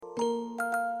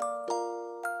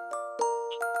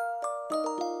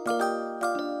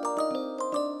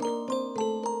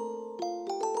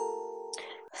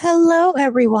Hello,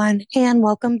 everyone, and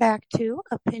welcome back to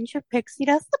A Pinch of Pixie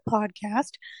Dust, the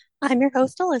podcast. I'm your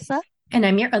host, Alyssa, And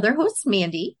I'm your other host,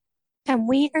 Mandy, and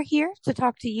we are here to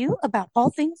talk to you about all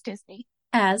things Disney.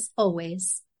 as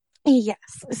always.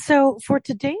 Yes, so for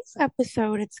today's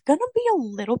episode, it's going to be a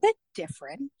little bit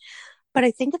different, but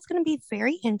I think it's going to be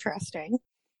very interesting.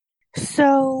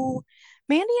 So,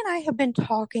 Mandy and I have been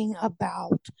talking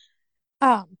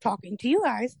to you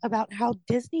guys about how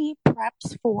Disney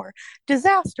preps for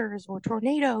disasters or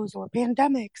tornadoes or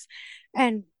pandemics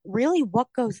and really what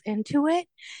goes into it.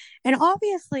 And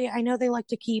obviously, I know they like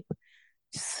to keep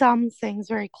some things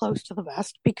very close to the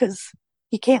vest because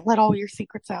you can't let all your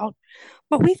secrets out.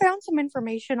 But we found some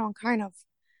information on kind of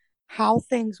how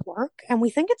things work, and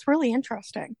we think it's really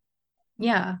interesting.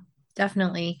 Yeah,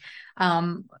 definitely.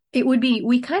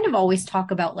 We kind of always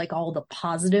talk about like all the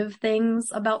positive things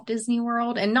about Disney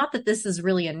World, and not that this is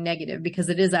really a negative because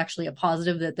it is actually a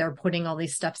positive that they're putting all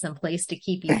these steps in place to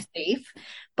keep you safe,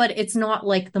 but it's not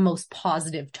like the most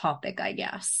positive topic, I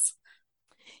guess.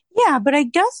 Yeah, but I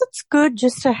guess it's good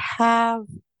just to have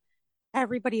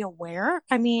everybody aware.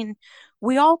 I mean,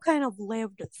 we all kind of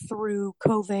lived through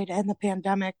COVID and the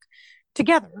pandemic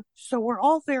together. So we're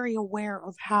all very aware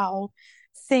of how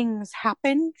things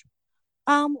happened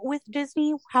with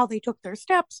Disney, how they took their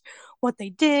steps, what they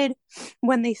did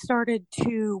when they started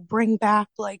to bring back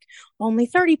like only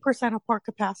 30% of park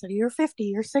capacity or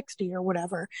 50 or 60 or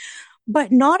whatever.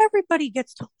 But not everybody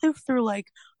gets to live through like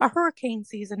a hurricane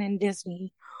season in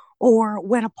Disney or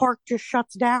when a park just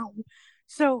shuts down.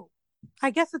 So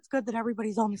I guess it's good that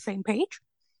everybody's on the same page.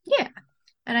 Yeah.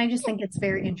 And I just think it's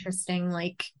very interesting,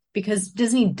 like, because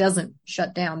Disney doesn't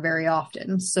shut down very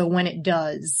often. So when it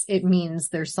does, it means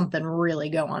there's something really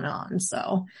going on.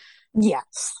 So,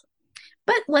 Yes.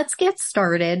 but let's get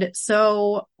started.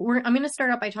 I'm going to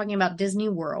start out by talking about Disney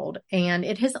World, and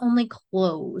it has only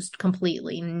closed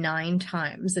completely 9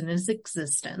 times in its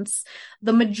existence.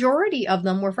 The majority of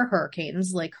them were for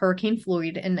hurricanes, like Hurricane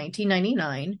Floyd in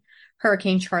 1999,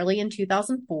 Hurricane Charlie in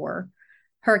 2004,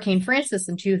 Hurricane Francis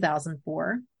in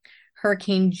 2004,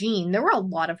 Hurricane Jean. There were a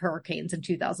lot of hurricanes in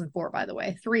 2004, by the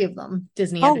way. 3 of them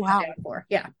Disney Oh, had to shut wow. down for.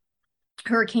 Yeah.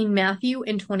 Hurricane Matthew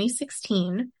in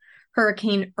 2016,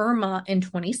 Hurricane Irma in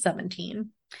 2017.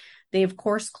 They, of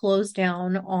course, closed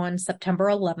down on September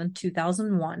 11th,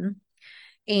 2001.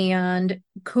 And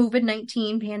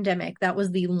COVID-19 pandemic, that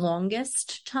was the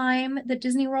longest time that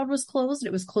Disney World was closed.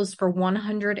 It was closed for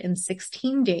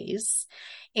 116 days.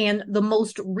 And the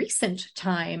most recent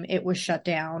time it was shut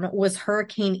down was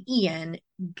Hurricane Ian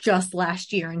just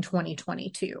last year in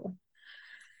 2022.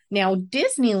 Now,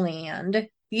 Disneyland,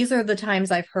 these are the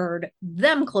times I've heard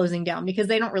them closing down because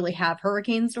they don't really have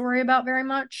hurricanes to worry about very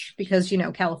much because,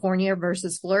 California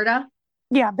versus Florida.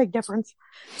 Yeah, big difference.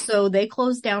 So they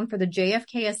closed down for the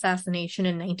JFK assassination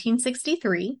in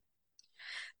 1963,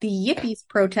 the Yippies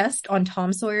protest on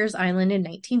Tom Sawyer's Island in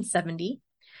 1970,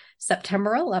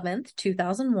 September 11th,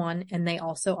 2001, and they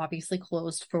also obviously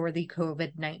closed for the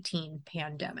COVID-19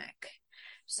 pandemic.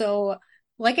 So,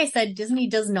 like I said, Disney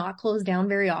does not close down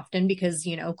very often because,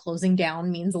 closing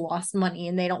down means lost money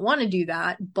and they don't want to do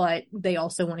that, but they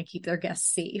also want to keep their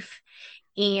guests safe.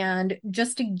 And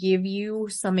just to give you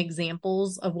some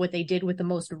examples of what they did with the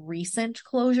most recent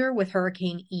closure with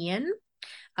Hurricane Ian,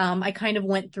 I kind of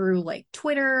went through like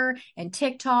Twitter and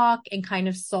TikTok and kind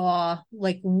of saw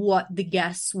like what the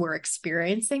guests were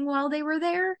experiencing while they were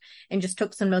there and just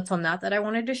took some notes on that I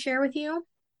wanted to share with you.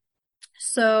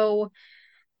 So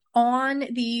on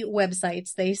the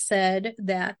websites, they said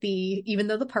that even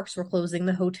though the parks were closing,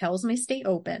 the hotels may stay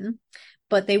open,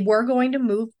 but they were going to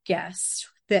move guests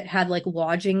that had like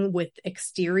lodging with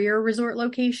exterior resort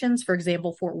locations, for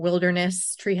example, Fort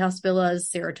Wilderness, Treehouse Villas,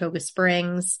 Saratoga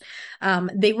Springs.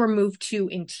 They were moved to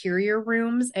interior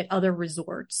rooms at other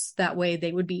resorts. That way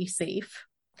they would be safe.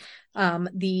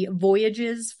 The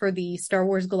voyages for the Star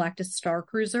Wars Galactic Star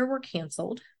Cruiser were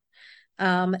canceled.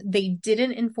 They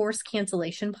didn't enforce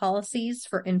cancellation policies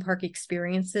for in-park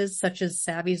experiences such as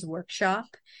Savvy's Workshop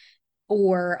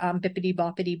or Bippity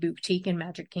Boppity Boutique in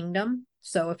Magic Kingdom.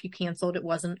 So if you canceled, it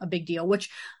wasn't a big deal, which,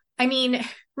 I mean,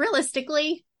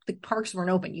 realistically, the parks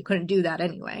weren't open. You couldn't do that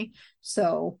anyway.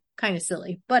 So kind of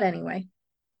silly. But anyway.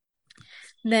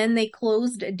 Then they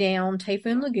closed down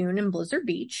Typhoon Lagoon and Blizzard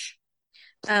Beach.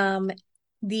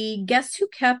 The guests who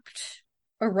kept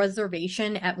a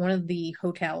reservation at one of the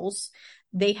hotels,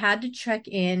 they had to check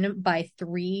in by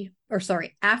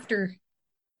after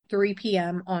 3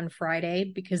 p.m. on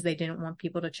Friday because they didn't want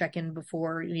people to check in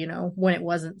before, when it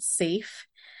wasn't safe.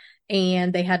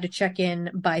 And they had to check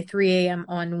in by 3 a.m.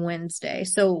 on Wednesday.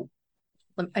 So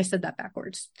I said that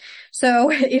backwards.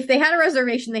 So if they had a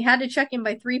reservation, they had to check in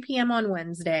by 3 p.m. on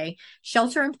Wednesday,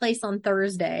 shelter in place on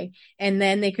Thursday, and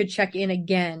then they could check in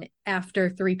again after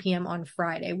 3 p.m. on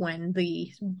Friday when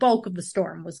the bulk of the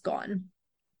storm was gone.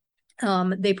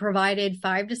 They provided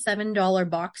 $5 to $7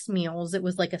 box meals. It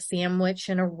was like a sandwich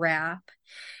and a wrap.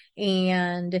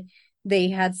 And they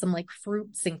had some like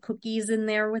fruits and cookies in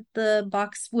there with the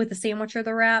box, with the sandwich or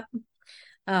the wrap.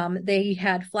 They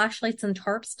had flashlights and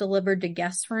tarps delivered to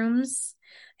guest rooms,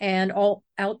 and all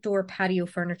outdoor patio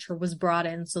furniture was brought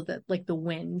in so that like the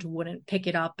wind wouldn't pick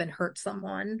it up and hurt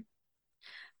someone.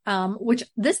 Which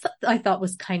this I thought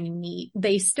was kind of neat.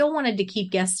 They still wanted to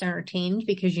keep guests entertained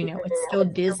because, you know, it's still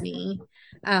Disney.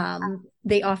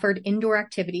 They offered indoor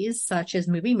activities such as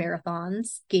movie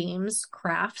marathons, games,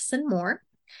 crafts, and more.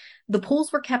 The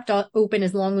pools were kept open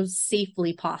as long as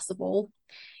safely possible.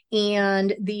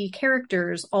 And the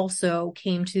characters also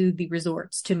came to the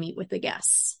resorts to meet with the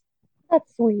guests.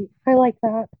 That's sweet. I like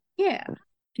that. Yeah.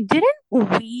 Didn't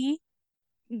we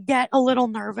get a little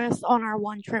nervous on our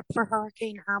one trip for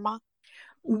Hurricane Irma?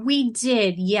 We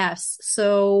did, yes.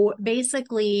 So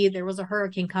basically, there was a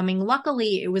hurricane coming.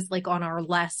 Luckily, it was like on our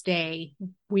last day,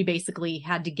 we basically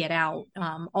had to get out.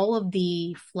 All of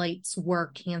the flights were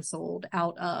canceled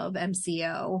out of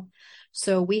MCO.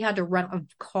 So we had to rent a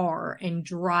car and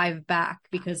drive back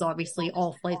because obviously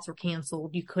all flights were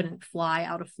canceled. You couldn't fly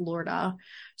out of Florida.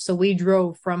 So we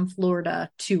drove from Florida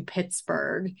to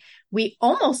Pittsburgh. We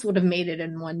almost would have made it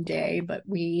in one day, but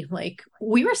we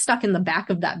were stuck in the back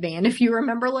of that van, if you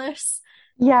remember, Liz.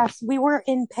 Yes, we were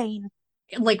in pain.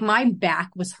 Like my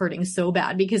back was hurting so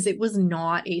bad because it was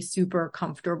not a super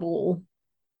comfortable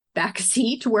back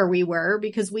seat where we were,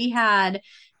 because we had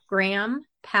Graham,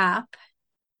 Pap,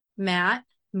 Matt,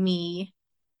 me,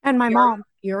 and my mom,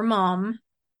 your mom,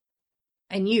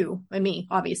 and you and me,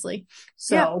 obviously.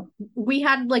 So we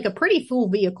had like a pretty full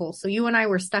vehicle. So you and I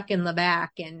were stuck in the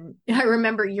back, and I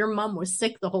remember your mom was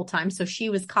sick the whole time. So she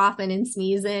was coughing and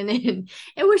sneezing, and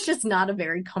it was just not a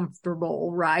very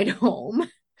comfortable ride home.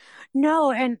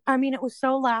 No, and I mean, it was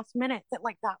so last minute that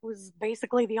like that was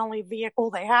basically the only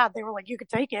vehicle they had. They were like, you could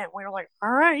take it. And we were like,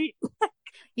 all right.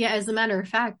 Yeah, as a matter of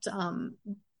fact,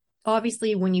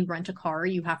 obviously when you rent a car,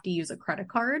 you have to use a credit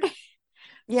card.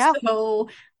 Yeah. So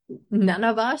none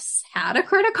of us had a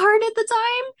credit card at the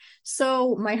time.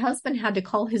 So my husband had to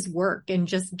call his work and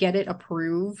just get it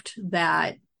approved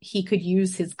that he could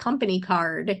use his company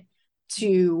card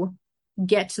to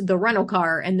get the rental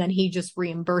car, and then he just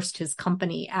reimbursed his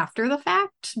company after the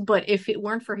fact. But if it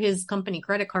weren't for his company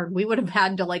credit card, we would have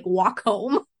had to like walk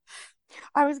home.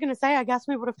 I was going to say, I guess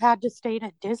we would have had to stay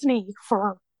at Disney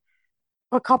for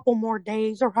a couple more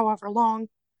days or however long.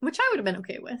 Which I would have been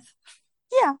okay with.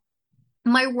 Yeah.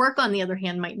 My work, on the other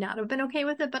hand, might not have been okay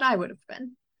with it, but I would have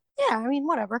been. Yeah, I mean,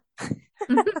 whatever.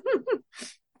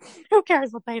 Who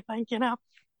cares what they think, you know?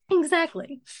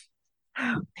 Exactly.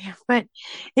 Oh, man. But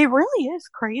it really is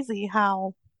crazy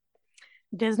how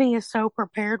Disney is so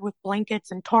prepared with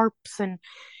blankets and tarps and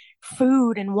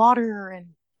food and water, and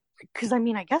because I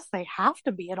mean, I guess they have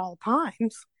to be at all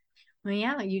times. Well,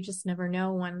 yeah, you just never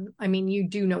know when. I mean, you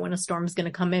do know when a storm's going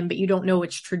to come in, but you don't know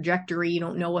its trajectory. You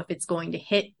don't know if it's going to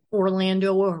hit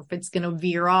Orlando or if it's going to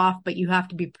veer off, but you have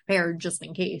to be prepared just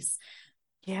in case.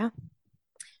 Yeah.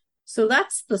 So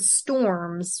that's the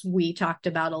storms we talked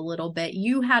about a little bit.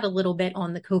 You had a little bit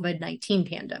on the COVID-19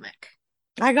 pandemic.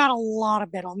 I got a lot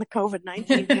of bit on the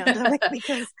COVID-19 pandemic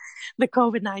because the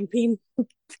COVID-19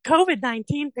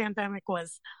 pandemic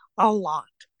was a lot.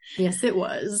 Yes, it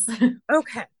was.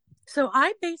 Okay. So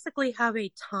I basically have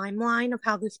a timeline of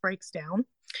how this breaks down.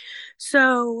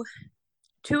 So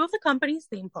two of the company's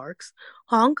theme parks,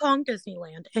 Hong Kong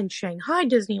Disneyland and Shanghai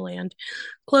Disneyland,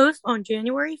 closed on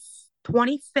January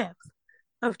 25th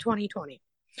of 2020.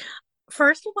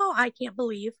 First of all, I can't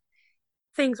believe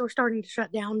things were starting to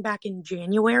shut down back in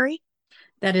January.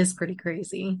 That is pretty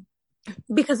crazy.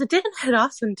 Because it didn't hit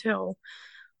us until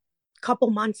a couple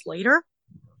months later.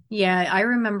 Yeah, I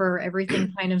remember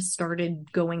everything kind of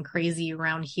started going crazy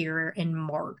around here in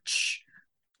March.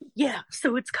 Yeah,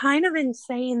 so it's kind of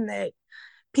insane that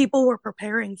people were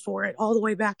preparing for it all the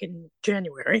way back in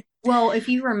January. Well, if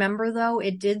you remember though,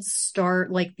 it did start,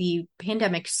 like the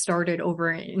pandemic started over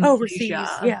in overseas,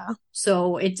 Asia. Yeah.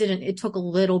 So it took a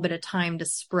little bit of time to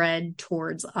spread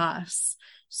towards us.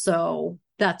 So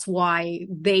that's why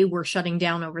they were shutting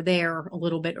down over there a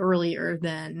little bit earlier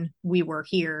than we were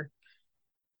here.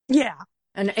 Yeah.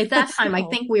 And at that time, I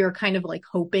think we were kind of like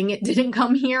hoping it didn't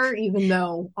come here, even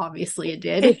though obviously it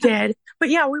did. It did. But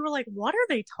yeah, we were like, what are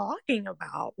they talking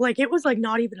about? Like, it was like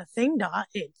not even a thing to us.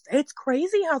 It's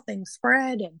crazy how things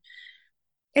spread. And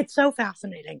It's so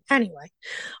fascinating. Anyway,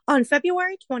 on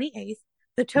February 28th,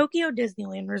 the Tokyo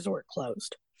Disneyland Resort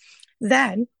closed.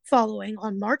 Then, following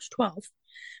on March 12th,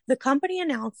 the company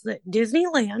announced that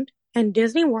Disneyland and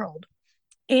Disney World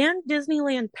and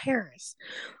Disneyland Paris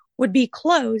would be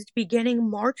closed beginning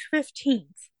March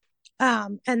 15th.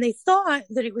 And they thought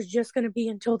that it was just going to be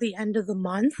until the end of the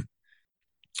month.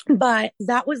 But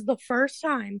that was the first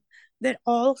time that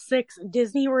all 6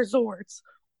 Disney resorts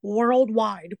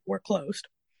worldwide were closed.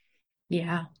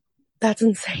 Yeah. That's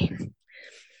insane.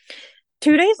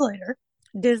 2 days later,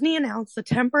 Disney announced the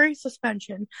temporary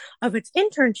suspension of its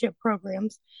internship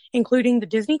programs, including the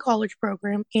Disney College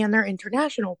program and their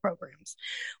international programs,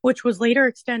 which was later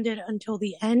extended until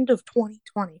the end of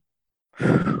 2020.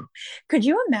 Could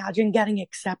you imagine getting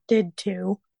accepted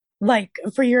to, like,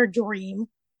 for your dream?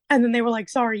 And then they were like,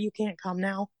 sorry, you can't come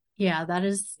now. Yeah, that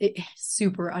is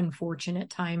super unfortunate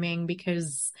timing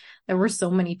because there were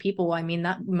so many people. I mean,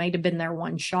 that might have been their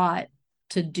one shot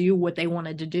to do what they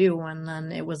wanted to do, and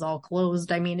then it was all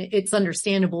closed. I mean, it's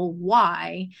understandable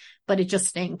why, but it just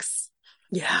stinks.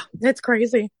 Yeah, it's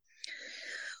crazy.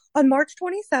 On March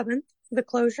 27th, the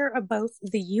closure of both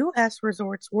the U.S.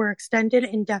 resorts were extended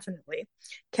indefinitely.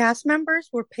 Cast members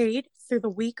were paid through the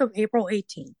week of April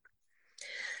 18th.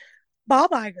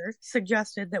 Bob Iger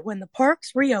suggested that when the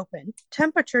parks reopen,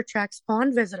 temperature checks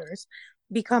on visitors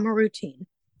become a routine,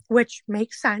 which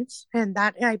makes sense, and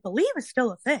that I believe is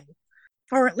still a thing.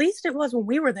 Or at least it was when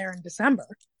we were there in December.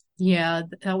 Yeah,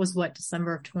 that was what,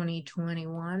 December of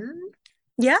 2021?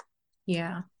 Yeah.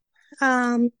 Yeah.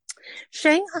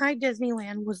 Shanghai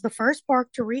Disneyland was the first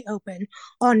park to reopen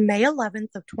on May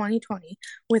 11th of 2020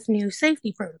 with new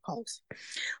safety protocols.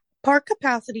 Park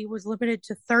capacity was limited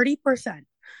to 30%.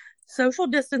 Social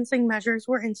distancing measures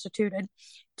were instituted.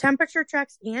 Temperature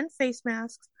checks and face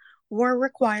masks were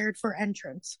required for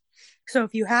entrance. So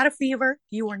if you had a fever,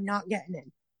 you were not getting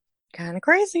in. Kind of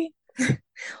crazy.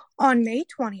 On May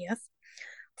 20th,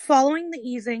 following the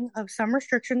easing of some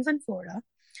restrictions in Florida,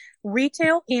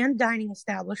 retail and dining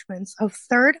establishments of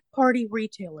third-party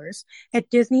retailers at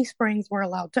Disney Springs were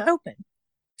allowed to open.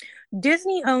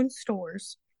 Disney-owned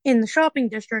stores in the shopping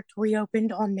district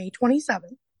reopened on May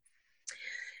 27th.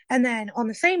 And then on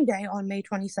the same day, on May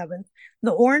 27th,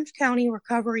 the Orange County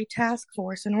Recovery Task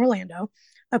Force in Orlando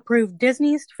approved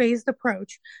Disney's phased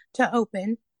approach to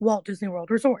open Walt Disney World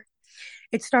Resort.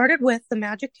 It started with the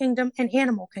Magic Kingdom and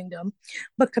Animal Kingdom,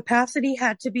 but capacity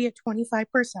had to be at 25%.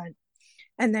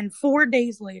 And then 4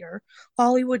 days later,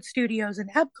 Hollywood Studios and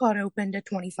Epcot opened at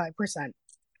 25%.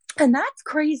 And that's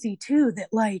crazy too, that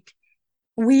like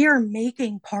we are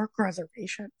making park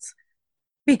reservations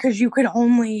because you could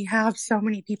only have so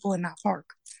many people in that park.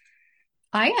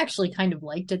 I actually kind of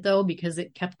liked it though because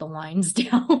it kept the lines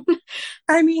down.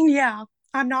 I mean, yeah,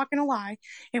 I'm not gonna lie,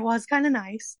 it was kind of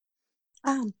nice.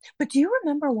 But do you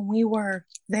remember when we were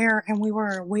there and we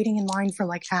were waiting in line for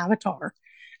like Avatar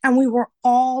and we were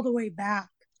all the way back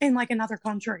in like another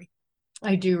country?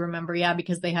 I do remember, yeah,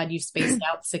 because they had you spaced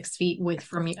out 6 feet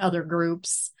from other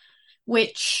groups,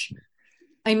 which,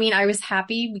 I mean, I was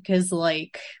happy because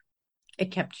like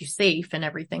it kept you safe and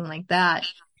everything like that.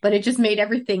 But it just made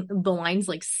the lines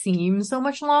like seem so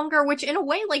much longer, which in a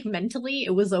way, like mentally,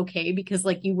 it was okay because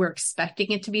like you were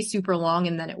expecting it to be super long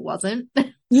and then it wasn't.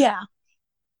 Yeah.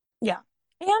 Yeah.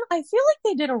 And I feel like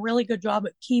they did a really good job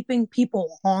at keeping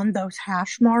people on those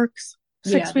hash marks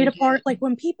 6 feet apart. Did. Like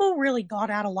when people really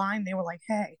got out of line, they were like,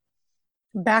 hey,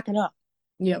 back it up.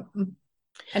 Yep.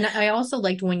 And I also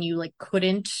liked when you like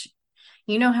couldn't,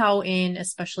 you know how in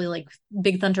especially like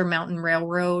Big Thunder Mountain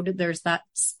Railroad, there's that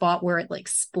spot where it like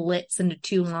splits into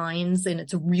 2 lines and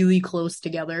it's really close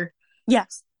together.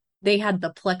 Yes. They had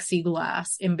the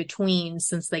plexiglass in between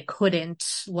since they couldn't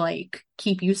like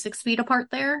keep you 6 feet apart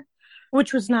there.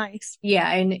 Which was nice.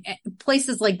 Yeah, and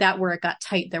places like that where it got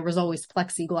tight, there was always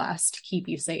plexiglass to keep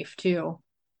you safe too.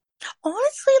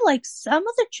 Honestly, like some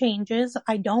of the changes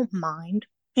I don't mind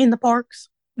in the parks.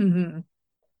 Mm-hmm.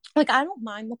 Like I don't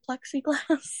mind the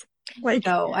plexiglass. Like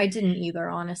No, I didn't either,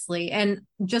 honestly. And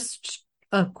just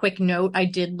a quick note, I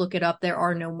did look it up. There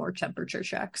are no more temperature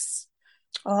checks.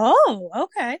 oh,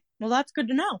 okay. Well, that's good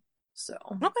to know. So,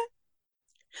 Okay.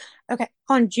 Okay.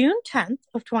 On June 10th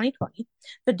of 2020,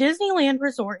 the Disneyland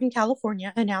Resort in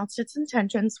California announced its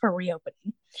intentions for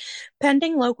reopening.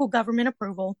 Pending local government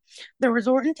approval, the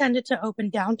resort intended to open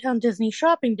downtown Disney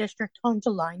Shopping District on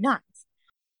July 9th.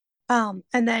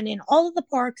 And then in all of the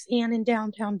parks and in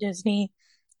downtown Disney,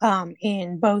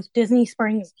 in both Disney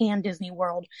Springs and Disney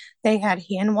World, they had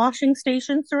hand washing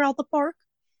stations throughout the park,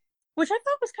 which I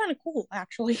thought was kind of cool,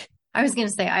 actually. I was going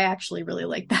to say, I actually really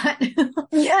like that.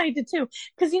 Yeah, I did too.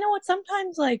 Because you know what?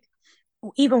 Sometimes, like,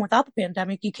 even without the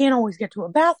pandemic, you can't always get to a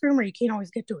bathroom or you can't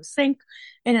always get to a sink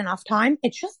in enough time.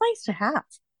 It's just nice to have.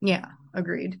 Yeah,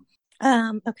 agreed.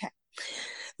 Okay.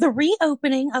 The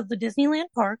reopening of the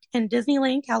Disneyland Park and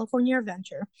Disneyland California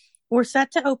Adventure were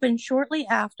set to open shortly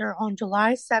after on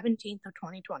July 17th of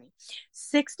 2020,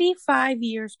 65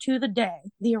 years to the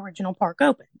day the original park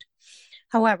opened.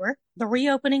 However, the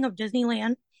reopening of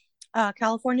Disneyland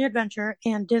California Adventure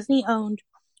and Disney-owned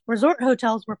resort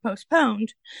hotels were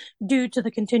postponed due to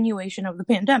the continuation of the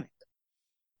pandemic.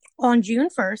 On June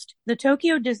 1st, the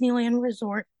Tokyo Disneyland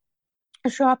Resort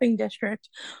shopping district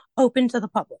opened to the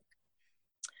public.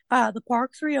 The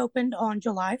parks reopened on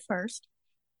July 1st.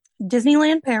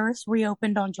 Disneyland Paris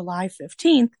reopened on July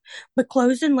 15th, but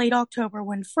closed in late October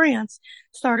when France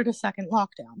started a second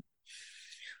lockdown.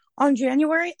 On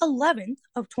January 11th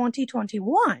of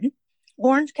 2021,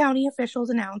 Orange County officials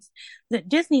announced that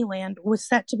Disneyland was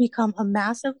set to become a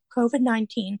massive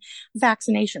COVID-19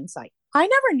 vaccination site. I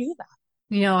never knew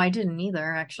that. I didn't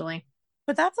either, actually.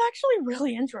 But that's actually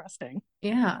really interesting.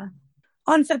 Yeah.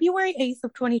 On February 8th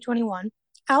of 2021,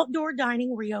 outdoor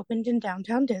dining reopened in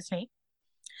downtown Disney.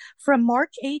 From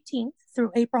March 18th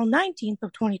through April 19th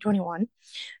of 2021,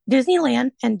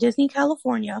 Disneyland and Disney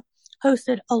California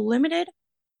hosted a limited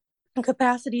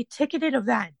capacity ticketed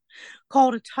event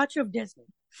called A Touch of Disney,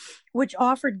 which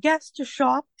offered guests to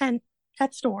shop and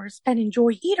at stores and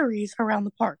enjoy eateries around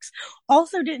the parks.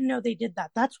 Also didn't know they did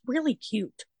that. That's really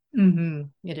cute. Mm-hmm.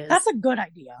 It is. That's a good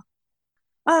idea.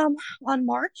 On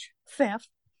March 5th,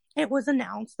 it was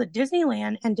announced that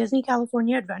Disneyland and Disney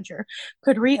California Adventure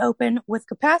could reopen with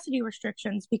capacity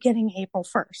restrictions beginning April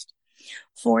 1st.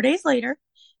 4 days later,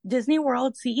 Disney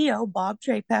World CEO Bob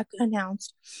Chapek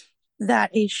announced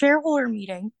that a shareholder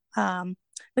meeting,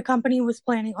 the company was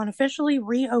planning on officially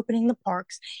reopening the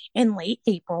parks in late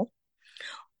April.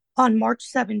 On March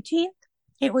 17th,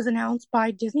 it was announced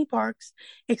by Disney Parks,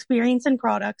 Experience and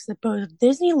Products that both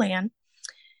Disneyland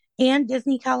and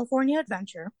Disney California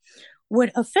Adventure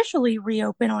would officially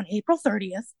reopen on April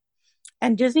 30th,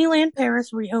 and Disneyland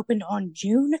Paris reopened on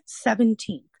June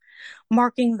 17th,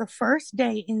 marking the first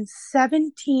day in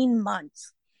 17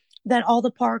 months that all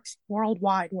the parks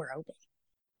worldwide were open.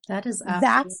 That is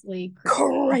absolutely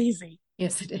crazy.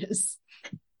 Yes, it is.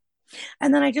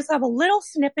 And then I just have a little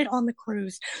snippet on the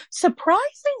cruise.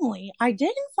 Surprisingly, I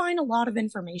didn't find a lot of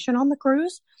information on the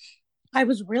cruise. I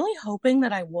was really hoping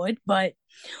that I would, but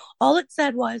all it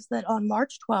said was that on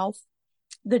March 12th,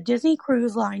 the Disney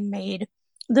Cruise Line made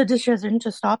the decision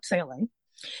to stop sailing.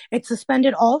 It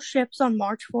suspended all ships on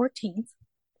March 14th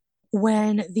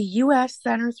when the U.S.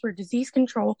 Centers for Disease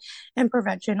Control and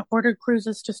Prevention ordered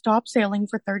cruises to stop sailing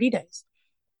for 30 days.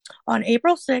 On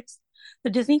April 6th,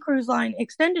 the Disney Cruise Line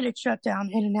extended its shutdown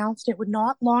and announced it would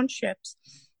not launch ships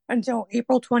until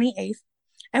April 28th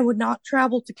and would not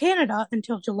travel to Canada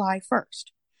until July 1st.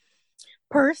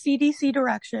 Per CDC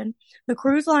direction, the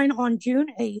cruise line on June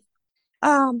 8th,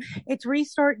 its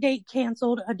restart date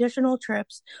canceled additional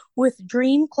trips, with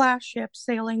Dream class ships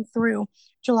sailing through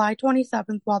July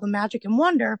 27th, while the Magic and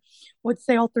Wonder would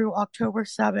sail through October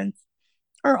 7th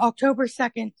or October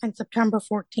 2nd and September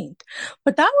 14th.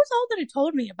 But that was all that it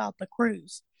told me about the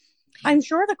cruise. I'm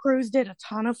sure the cruise did a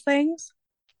ton of things.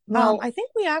 Well, I think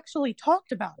we actually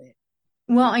talked about it.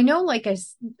 Well, I know,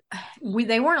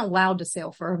 they weren't allowed to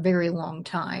sail for a very long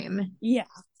time. Yeah.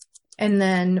 And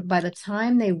then by the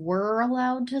time they were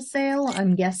allowed to sail,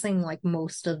 I'm guessing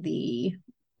most of the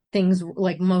things,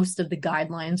 most of the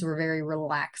guidelines were very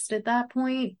relaxed at that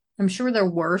point. I'm sure there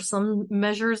were some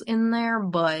measures in there,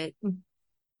 but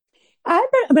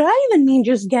I even mean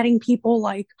just getting people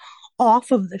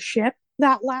off of the ship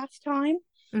that last time.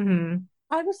 Mm-hmm.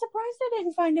 I was surprised I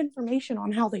didn't find information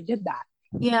on how they did that.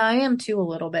 Yeah, I am too, a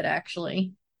little bit,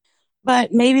 actually.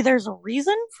 But maybe there's a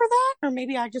reason for that, or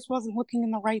maybe I just wasn't looking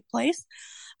in the right place.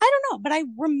 I don't know, but I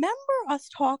remember us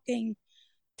talking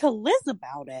to Liz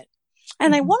about it.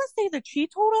 And I want to say that she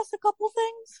told us a couple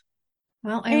things.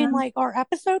 Well, in our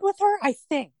episode with her, I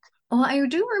think. Well, I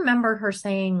do remember her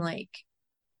saying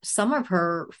some of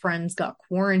her friends got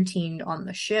quarantined on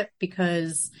the ship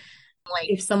because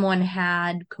if someone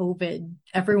had COVID,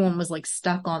 everyone was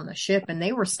stuck on the ship, and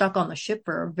they were stuck on the ship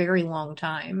for a very long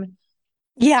time.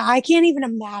 Yeah, I can't even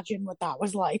imagine what that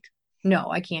was like. No,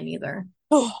 I can't either.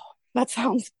 Oh, that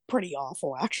sounds pretty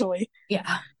awful, actually.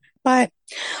 Yeah. But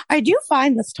I do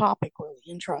find this topic really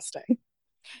interesting.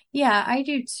 Yeah, I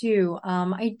do too.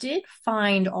 I did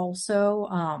find also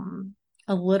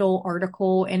a little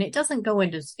article, and it doesn't go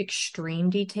into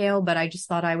extreme detail, but I just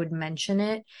thought I would mention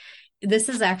it. This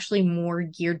is actually more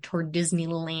geared toward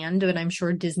Disneyland, but I'm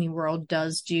sure Disney World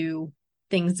does do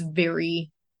things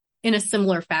very in a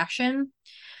similar fashion.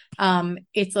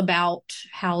 It's about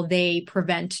how they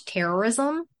prevent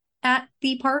terrorism at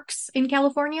the parks in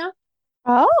California.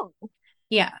 Oh,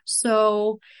 Yeah.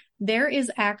 So there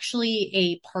is actually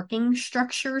a parking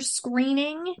structure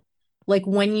screening. Like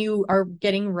when you are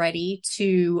getting ready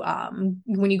to,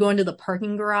 when you go into the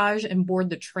parking garage and board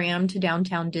the tram to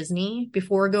downtown Disney,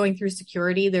 before going through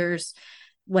security, there's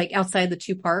like outside the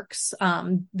two parks,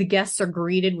 the guests are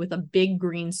greeted with a big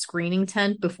green screening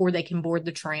tent before they can board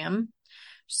the tram.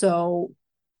 So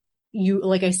you,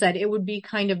 like I said, it would be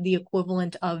kind of the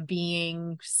equivalent of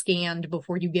being scanned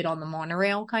before you get on the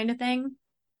monorail kind of thing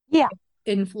yeah.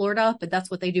 in Florida, but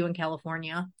that's what they do in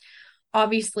California.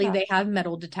 Obviously, they Gotcha. have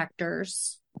metal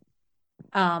detectors.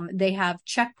 They have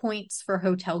checkpoints for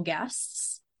hotel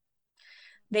guests.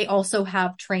 They also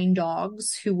have trained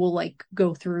dogs who will like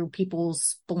go through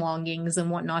people's belongings and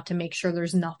whatnot to make sure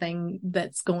there's nothing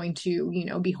that's going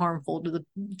to, be harmful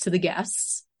to the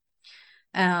guests.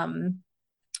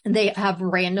 They have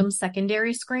random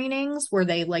secondary screenings where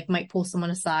they like might pull someone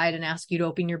aside and ask you to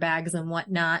open your bags and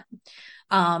whatnot.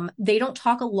 They don't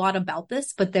talk a lot about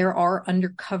this, but there are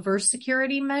undercover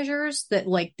security measures that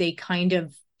like they kind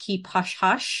of keep hush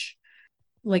hush.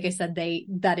 Like I said,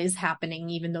 that is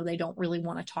happening, even though they don't really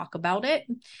want to talk about it.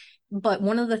 But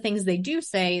one of the things they do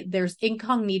say, there's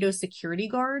incognito security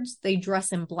guards. They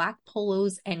dress in black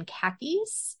polos and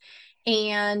khakis.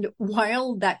 And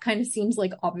while that kind of seems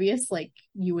like obvious, like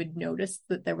you would notice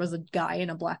that there was a guy in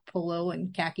a black polo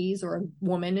and khakis or a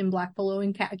woman in black polo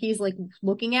and khakis, like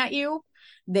looking at you,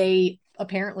 they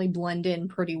apparently blend in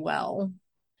pretty well.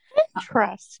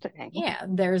 Interesting. Yeah,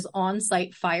 there's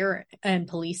on-site fire and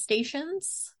police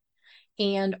stations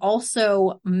and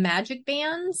also magic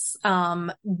bands.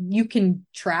 You can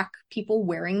track people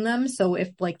wearing them. So if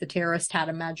like the terrorist had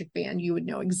a magic band, you would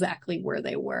know exactly where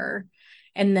they were.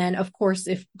 And then, of course,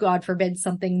 if God forbid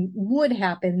something would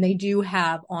happen, they do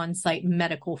have on-site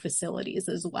medical facilities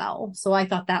as well. So I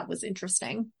thought that was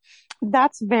interesting.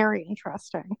 That's very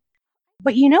interesting.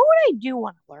 But you know what I do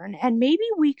want to learn? And maybe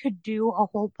we could do a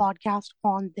whole podcast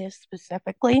on this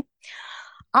specifically.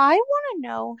 I want to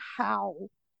know how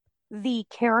the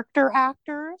character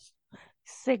actors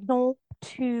signal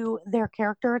to their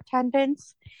character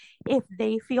attendants if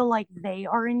they feel like they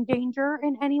are in danger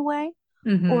in any way, or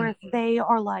Mm-hmm. if they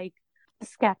are like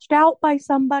sketched out by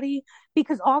somebody,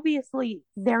 because obviously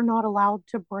they're not allowed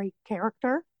to break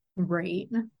character. Right.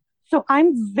 So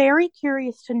I'm very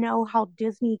curious to know how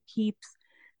Disney keeps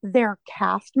their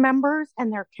cast members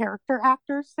and their character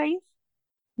actors safe.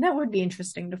 That would be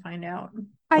interesting to find out.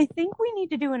 I think we need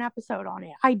to do an episode on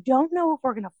it. I don't know if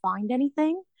we're going to find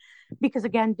anything because,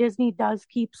 again, Disney does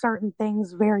keep certain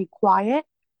things very quiet.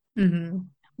 Mm-hmm.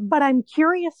 But I'm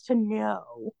curious to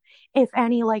know if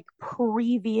any like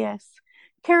previous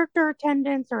character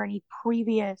attendants or any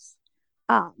previous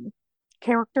um,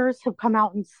 characters have come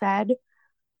out and said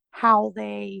how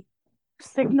they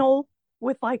signal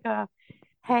with like a,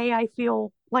 hey, I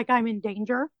feel like I'm in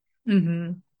danger.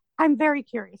 Mm-hmm. I'm very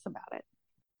curious about it.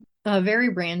 Very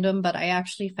random, but I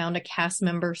actually found a cast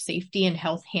member safety and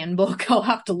health handbook. I'll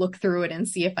have to look through it and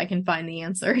see if I can find the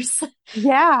answers.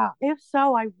 Yeah, if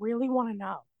so, I really want to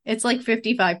know. It's like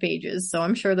 55 pages, so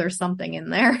I'm sure there's something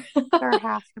in there. There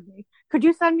has to be. Could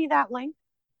you send me that link?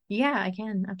 Yeah, I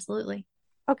can. Absolutely.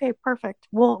 Okay, perfect.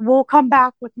 We'll come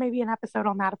back with maybe an episode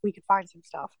on that if we could find some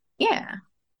stuff. Yeah.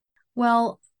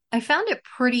 Well, I found it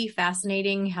pretty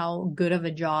fascinating how good of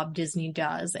a job Disney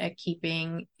does at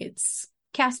keeping its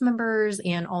cast members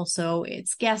and also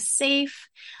its guests safe.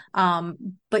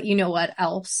 But you know what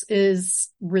else is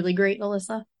really great,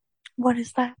 Alyssa? What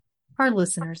is that? Our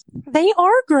listeners. They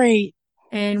are great.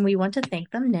 And we want to thank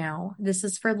them now. This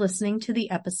is for listening to the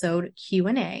episode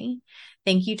Q&A.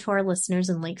 Thank you to our listeners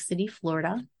in Lake City,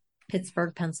 Florida,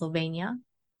 Pittsburgh, Pennsylvania,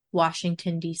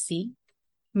 Washington, D.C.,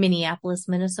 Minneapolis,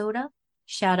 Minnesota.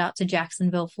 Shout out to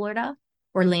Jacksonville, Florida,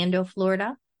 Orlando,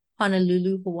 Florida,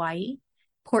 Honolulu, Hawaii,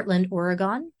 Portland,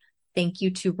 Oregon. Thank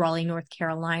you to Raleigh, North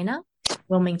Carolina,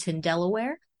 Wilmington,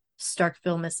 Delaware,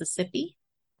 Starkville, Mississippi,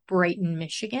 Brighton,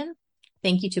 Michigan.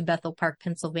 Thank you to Bethel Park,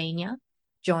 Pennsylvania,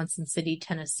 Johnson City,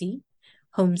 Tennessee,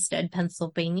 Homestead,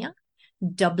 Pennsylvania,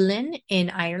 Dublin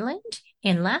in Ireland,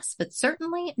 and last but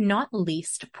certainly not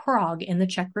least, Prague in the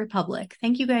Czech Republic.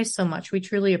 Thank you guys so much. We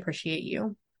truly appreciate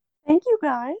you. Thank you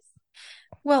guys.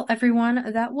 Well,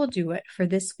 everyone, that will do it for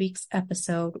this week's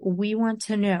episode. We want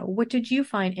to know, what did you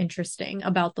find interesting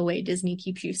about the way Disney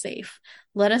keeps you safe?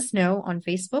 Let us know on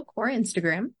Facebook or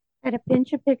Instagram. At a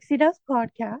Pinch of Pixie Dust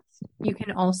podcast. You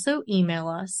can also email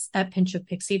us at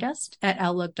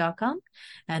pinchofpixiedust@outlook.com.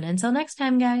 And until next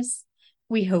time, guys.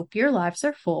 We hope your lives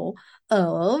are full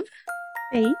of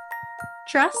Faith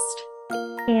trust.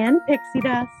 and pixie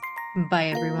dust. Bye,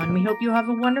 everyone. We hope you have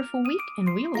a wonderful week,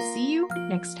 and we will see you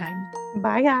next time.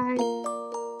 Bye, guys.